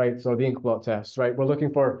looked at, right? So the ink blot test, right? We're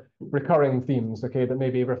looking for recurring themes, okay, that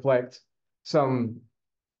maybe reflect some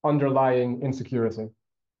underlying insecurity.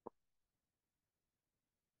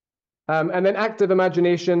 And then active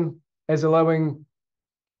imagination is allowing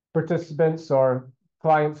participants or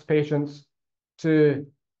clients, patients to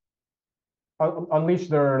unleash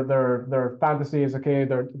their fantasies, okay,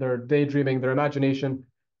 their daydreaming, their imagination,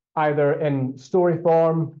 either in story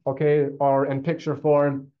form, okay, or in picture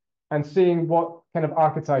form, and seeing what kind of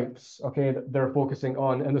archetypes, okay, that they're focusing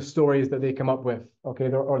on and the stories that they come up with,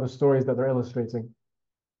 okay, or the stories that they're illustrating.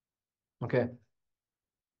 Okay.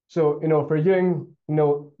 So, for Jung,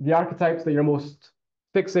 the archetypes that you're most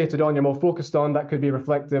fixated on, you're more focused on, that could be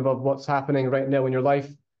reflective of what's happening right now in your life.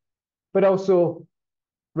 But also,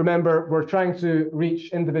 remember, we're trying to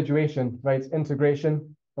reach individuation, right?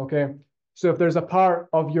 Integration, okay? So if there's a part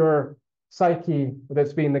of your psyche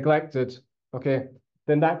that's being neglected, okay,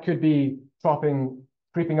 then that could be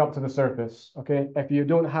creeping up to the surface, okay? If you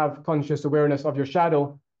don't have conscious awareness of your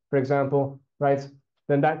shadow, for example, right,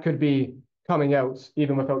 then that could be coming out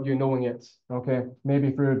even without you knowing it, okay?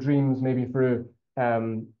 Maybe through dreams, maybe through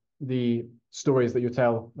the stories that you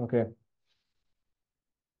tell, okay?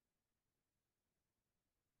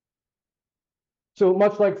 So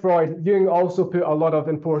much like Freud, Jung also put a lot of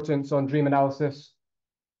importance on dream analysis.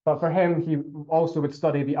 But for him, he also would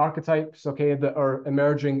study the archetypes, okay, that are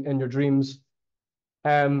emerging in your dreams.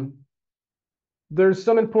 There's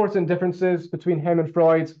some important differences between him and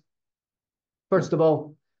Freud. First of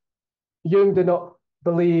all, Jung did not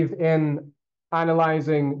believe in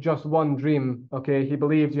analyzing just one dream, okay? He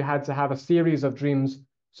believed you had to have a series of dreams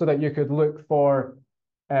so that you could look for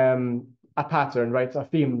a pattern, right? A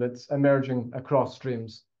theme that's emerging across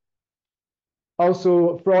dreams.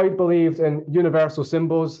 Also, Freud believed in universal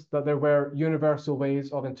symbols, that there were universal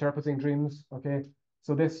ways of interpreting dreams, okay?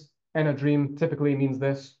 So this in a dream typically means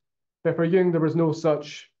this. But for Jung, there was no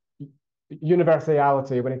such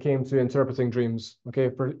universality when it came to interpreting dreams, okay?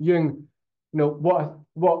 For Jung,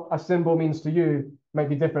 what a symbol means to you might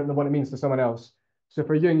be different than what it means to someone else. So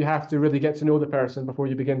for Jung, you have to really get to know the person before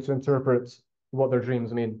you begin to interpret what their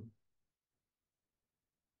dreams mean.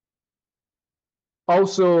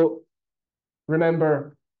 Also,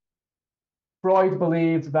 remember, Freud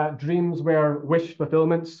believed that dreams were wish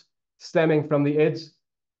fulfillments stemming from the id,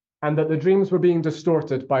 and that the dreams were being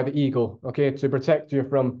distorted by the ego, okay, to protect you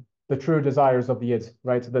from the true desires of the id,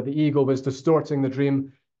 right? That the ego was distorting the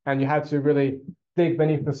dream, and you had to really dig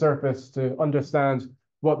beneath the surface to understand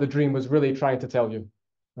what the dream was really trying to tell you,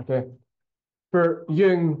 okay? For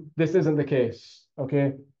Jung, this isn't the case,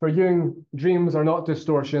 okay? For Jung, dreams are not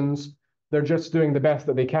distortions. They're just doing the best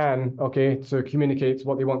that they can, okay, to communicate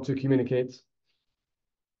what they want to communicate.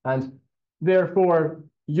 And therefore,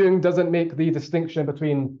 Jung doesn't make the distinction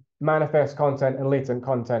between manifest content and latent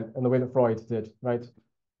content in the way that Freud did, right?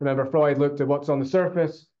 Remember, Freud looked at what's on the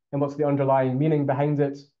surface and what's the underlying meaning behind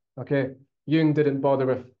it, okay? Jung didn't bother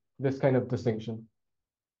with this kind of distinction.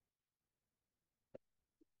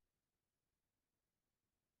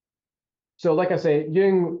 So like I say,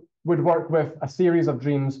 Jung would work with a series of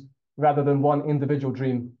dreams rather than one individual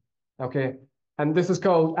dream, okay? And this is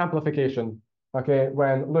called amplification, okay?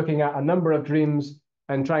 When looking at a number of dreams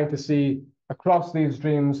and trying to see across these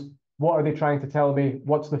dreams, what are they trying to tell me?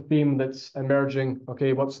 What's the theme that's emerging,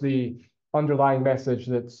 okay? What's the underlying message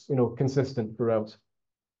that's, consistent throughout?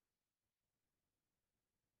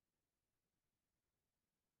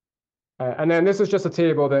 And then this is just a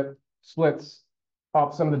table that splits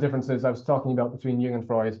up some of the differences I was talking about between Jung and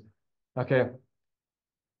Freud, okay?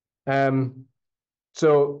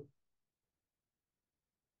 So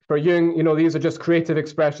for Jung, these are just creative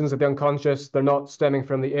expressions of the unconscious. They're not stemming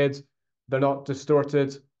from the id. They're not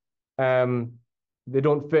distorted. They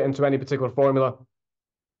don't fit into any particular formula.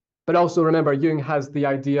 But also remember, Jung has the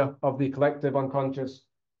idea of the collective unconscious.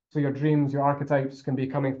 So your dreams, your archetypes can be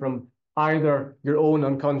coming from either your own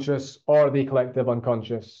unconscious or the collective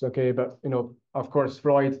unconscious, okay? But, of course,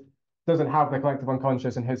 Freud doesn't have the collective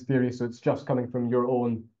unconscious in his theory, so it's just coming from your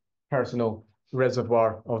own personal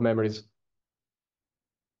reservoir of memories.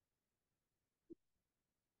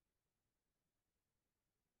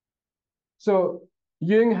 So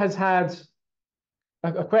Jung has had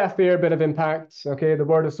quite a fair bit of impact. Okay, the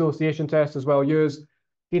word association test is well used.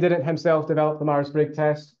 He didn't himself develop the Myers-Briggs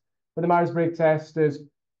test, but the Myers-Briggs test is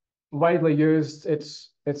widely used.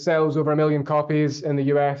 It sells over 1 million copies in the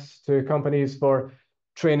US to companies for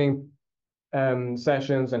training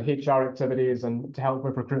sessions and HR activities and to help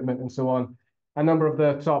with recruitment and so on. A number of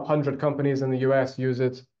the top 100 companies in the US use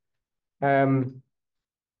it.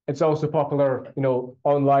 It's also popular,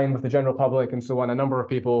 online with the general public and so on. A number of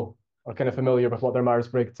people are kind of familiar with what their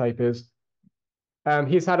Myers-Briggs type is.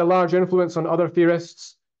 He's had a large influence on other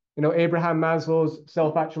theorists. Abraham Maslow's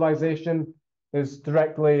self-actualization is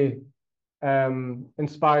directly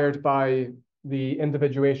inspired by the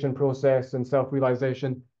individuation process and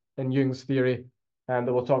self-realization in Jung's theory, and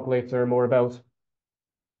that we'll talk later more about.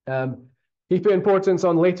 He put importance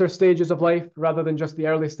on later stages of life rather than just the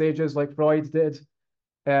early stages like Freud did.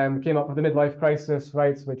 Came up with the midlife crisis,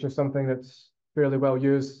 right, which is something that's fairly well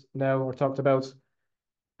used now or talked about.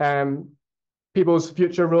 People's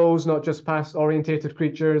future roles, not just past-orientated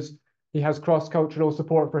creatures. He has cross-cultural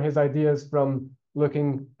support for his ideas from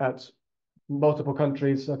looking at multiple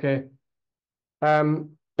countries, okay?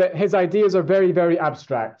 But his ideas are very, very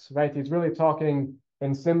abstract, right? He's really talking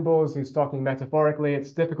in symbols, he's talking metaphorically.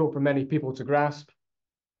 It's difficult for many people to grasp.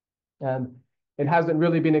 It hasn't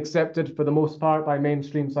really been accepted for the most part by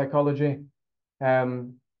mainstream psychology.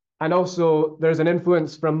 And also there's an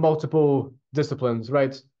influence from multiple disciplines,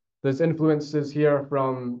 right? There's influences here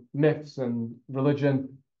from myths and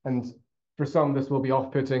religion, and for some this will be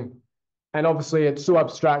off-putting. And obviously it's so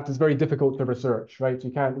abstract, it's very difficult to research, right?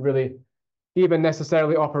 You can't really even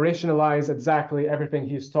necessarily operationalize exactly everything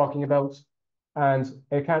he's talking about, and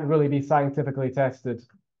it can't really be scientifically tested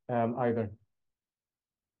either.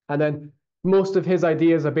 And then most of his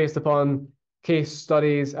ideas are based upon case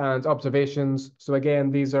studies and observations. So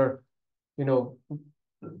again, these are,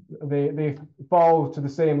 they fall to the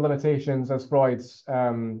same limitations as Freud's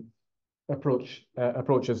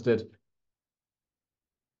approaches did.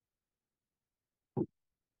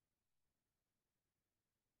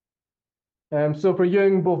 So for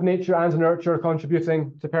Jung, both nature and nurture are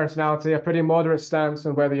contributing to personality, a pretty moderate stance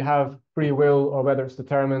on whether you have free will or whether it's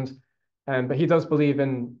determined. But he does believe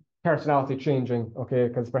in personality changing, okay?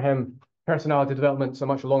 Because for him, personality development is a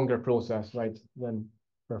much longer process, right, than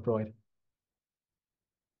for Freud.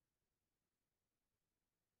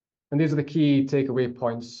 And these are the key takeaway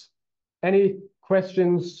points. Any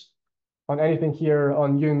questions on anything here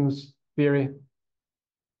on Jung's theory?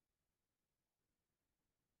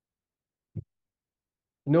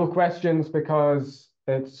 No questions because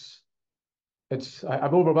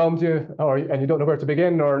I've overwhelmed you, and you don't know where to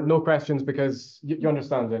begin, or no questions because you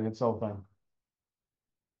understand it. It's all fine.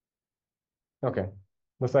 Okay,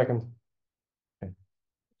 the second. Okay.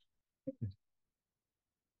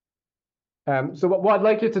 So what I'd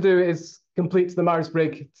like you to do is complete the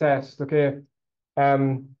Myers-Briggs test. Okay.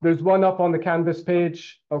 There's one up on the Canvas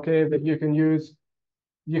page. Okay, that you can use.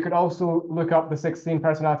 You could also look up the 16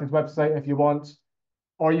 Personalities website if you want,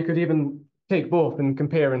 or you could even take both and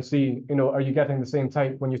compare and see, are you getting the same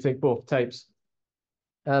type when you take both types?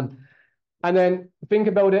 And then think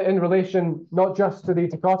about it in relation, not just to the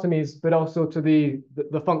dichotomies, but also to the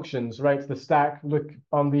functions, right? The stack, look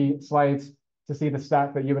on the slides to see the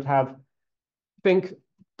stack that you would have. Think,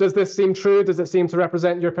 does this seem true? Does it seem to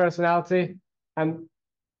represent your personality? And,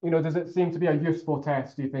 does it seem to be a useful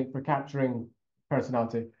test, do you think, for capturing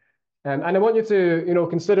personality? And I want you to,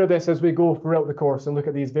 consider this as we go throughout the course and look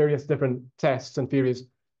at these various different tests and theories.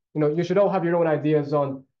 You should all have your own ideas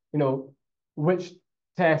on, which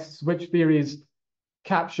tests, which theories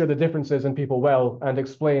capture the differences in people well and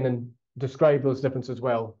explain and describe those differences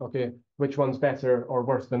well. Okay, which one's better or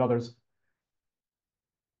worse than others.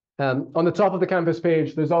 On the top of the Canvas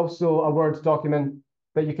page, there's also a Word document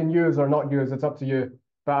that you can use or not use. It's up to you.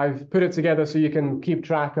 But I've put it together so you can keep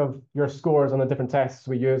track of your scores on the different tests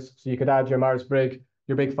we use. So you could add your Myers-Briggs,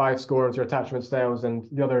 your Big Five scores, your attachment styles, and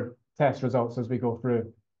the other test results as we go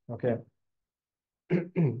through. Okay.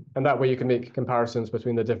 And that way you can make comparisons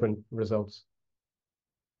between the different results.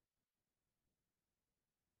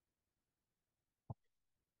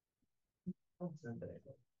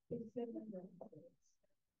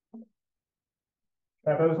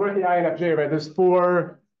 If I was working INFJ, right, there's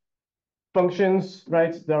 4 functions,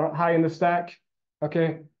 right? They're high in the stack.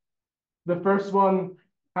 Okay. The first one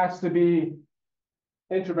has to be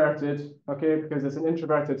introverted, okay, because it's an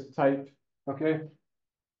introverted type, okay?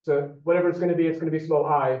 So whatever it's going to be small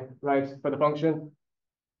I, right, for the function.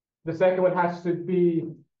 The second one has to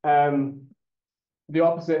be the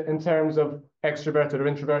opposite in terms of extroverted or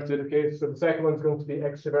introverted, okay? So the second one's going to be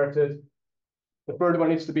extroverted. The third one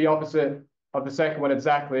needs to be opposite of the second one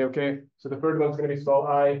exactly, okay? So the third one's going to be small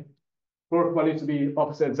I. Fourth one needs to be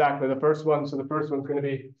opposite exactly the first one. So the first one's going to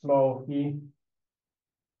be small e.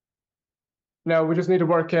 Now we just need to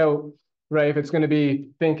work out, right, if it's going to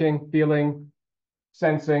be thinking, feeling,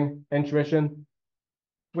 sensing, intuition.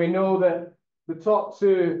 We know that the top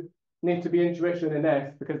two need to be intuition and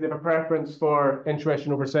F because they have a preference for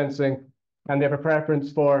intuition over sensing, and they have a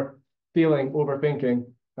preference for feeling over thinking,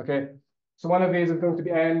 okay? So one of these is going to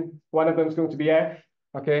be N, one of them is going to be F,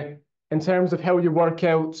 okay? In terms of how you work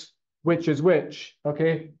out which is which,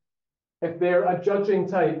 okay? If they're a judging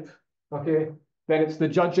type, okay, then it's the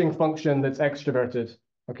judging function that's extroverted,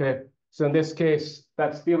 okay? So in this case,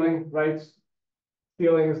 that's feeling, right?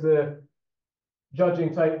 Feeling is the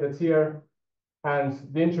judging type that's here, and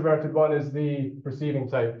the introverted one is the perceiving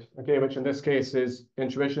type, okay, which in this case is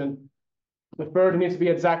intuition. The third needs to be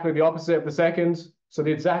exactly the opposite of the second. So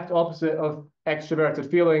the exact opposite of extroverted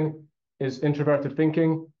feeling is introverted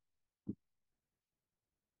thinking.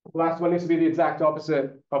 The last one needs to be the exact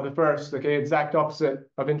opposite of the first, okay? Exact opposite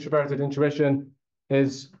of introverted intuition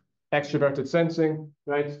is extroverted sensing,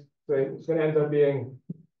 right? So it's going to end up being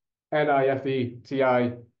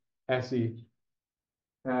NIFE-TI-SE.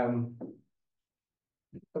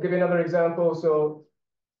 I'll give you another example. So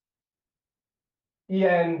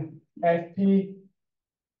ENFP.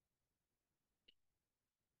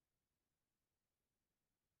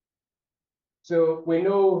 So we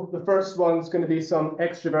know the first one's going to be some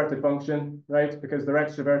extroverted function, right? Because they're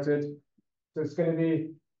extroverted. So it's going to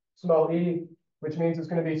be small e, which means it's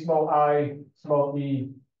going to be small I, small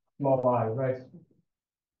e, small I, right?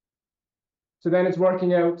 So then it's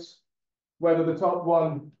working out whether the top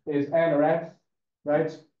one is N or F,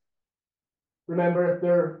 right? Remember, if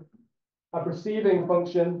they're a perceiving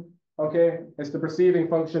function, okay, it's the perceiving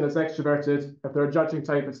function that's extroverted. If they're a judging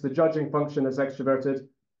type, it's the judging function that's extroverted.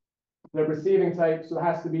 They're perceiving type, so it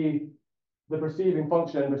has to be the perceiving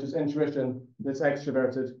function, which is intuition, that's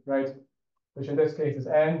extroverted, right? Which in this case is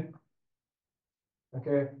N,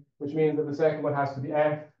 okay, which means that the second one has to be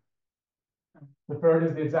F. The third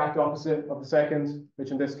is the exact opposite of the second,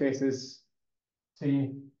 which in this case is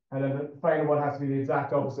T. And then the final one has to be the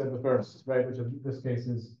exact opposite of the first, right, which in this case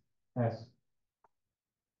is S.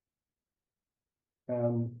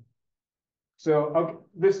 So okay,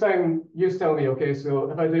 this time you tell me, okay,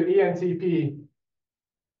 so if I do ENTP,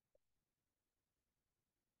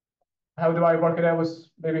 how do I work it out?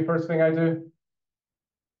 Was maybe first thing I do?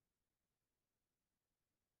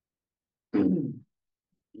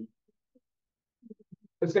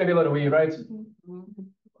 It's going to be little e, right?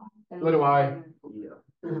 Little I,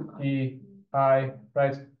 E, I,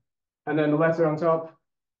 right? And then the letter on top,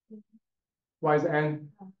 Y is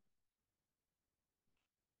N.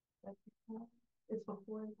 It's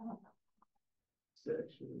before.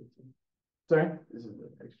 Sorry? This is the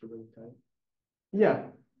extrovert type. Yeah,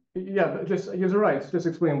 yeah, but just, you're right, just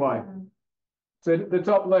explain why. So the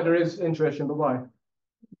top letter is intuition, but why?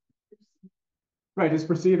 Right, it's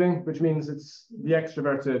perceiving, which means it's the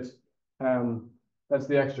extroverted, that's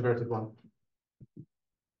the extroverted one.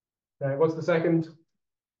 What's the second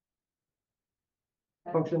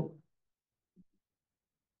function?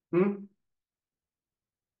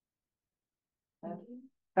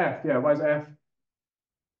 F, yeah, why is F?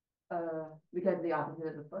 Because the opposite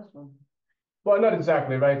of the first one. Well, not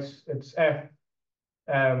exactly, right? It's F.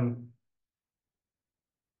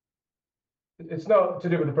 It's not to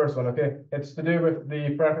do with the first one, okay? It's to do with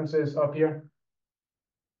the preferences up here.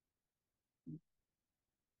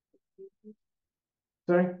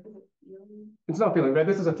 Sorry? It's not feeling, right?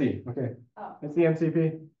 This is a T, okay? Oh. It's the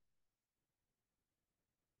MCP.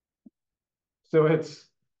 So it's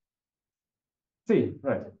T,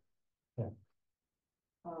 right? Yeah.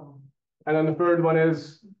 Oh. And then the third one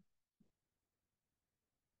is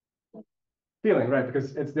feeling, right?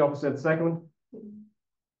 Because it's the opposite of the second one.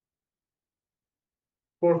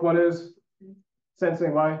 Fourth one is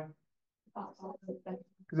sensing. Why?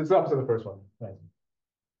 Because it's the opposite of the first one, right?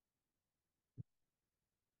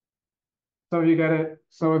 Some of you get it.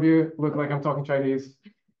 Some of you look like I'm talking Chinese.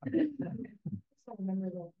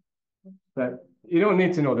 But you don't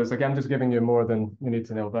need to know this. Like, I'm just giving you more than you need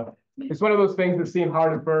to know. But it's one of those things that seem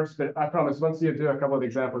hard at first, but I promise once you do a couple of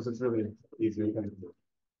examples, it's really easy.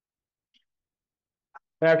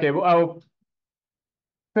 Okay, well, I'll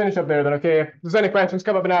finish up there then. Okay, if there's any questions,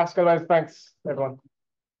 come up and ask. Otherwise, thanks, everyone.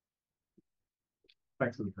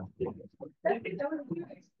 Thanks for the time.